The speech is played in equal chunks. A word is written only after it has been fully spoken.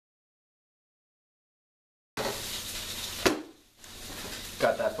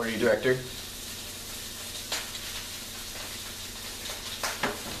Got that for you, director.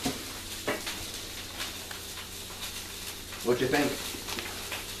 What'd you think?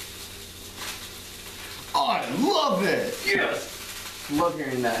 I love it! Yes! Love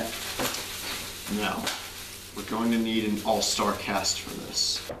hearing that. Now, we're going to need an all-star cast for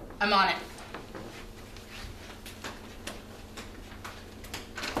this. I'm on it.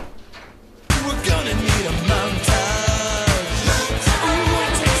 We're gonna need a montage. Ooh,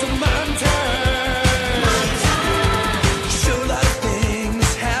 it takes a montage. Show a lot of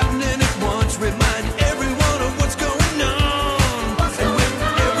things happening at once. Remind everyone of what's going on. And with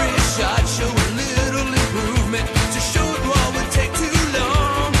every shot, show a little improvement. To show it all would take too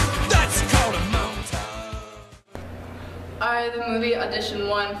long. That's called a montage. Alright, the movie audition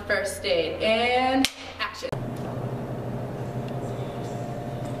 1, first date, and action.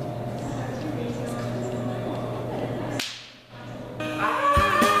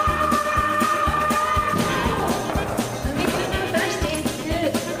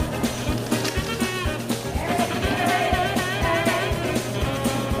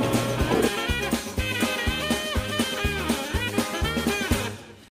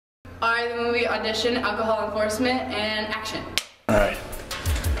 Alright, the movie audition, alcohol enforcement, and action. Alright.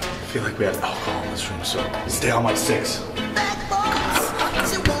 I feel like we have alcohol in this room, so stay on my 6. What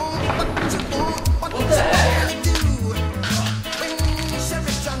the heck?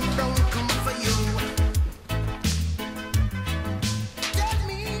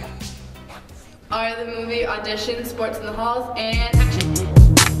 Alright, the movie audition, sports in the halls, and action.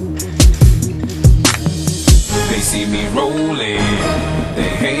 They see me rolling, they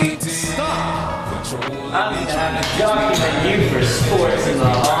hate to stop. I'm gonna document you for sports in the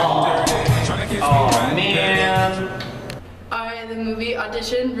hall. Oh man. Alright, the movie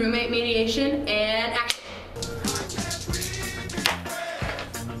audition, roommate mediation, and action.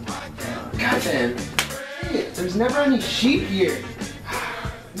 God man. Hey, there's never any sheep here.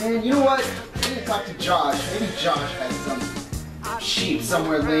 Man, you know what? I need to talk to Josh. Maybe Josh has some sheep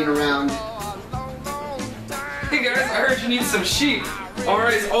somewhere laying around. Hey guys, I heard you need some sheep.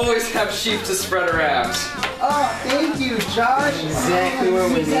 RAs always have sheep to spread around. Oh, thank you, Josh. Exactly what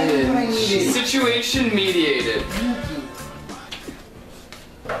we needed. Situation mediated.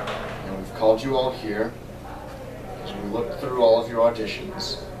 And we've called you all here because we looked through all of your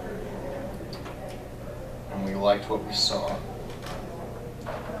auditions and we liked what we saw.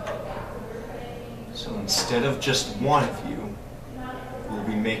 So instead of just one of you, we'll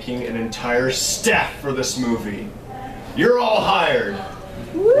be making an entire staff for this movie. You're all hired.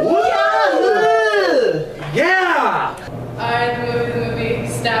 Yeah! Alright, the movie,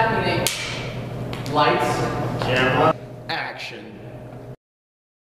 staff meeting. Lights, camera,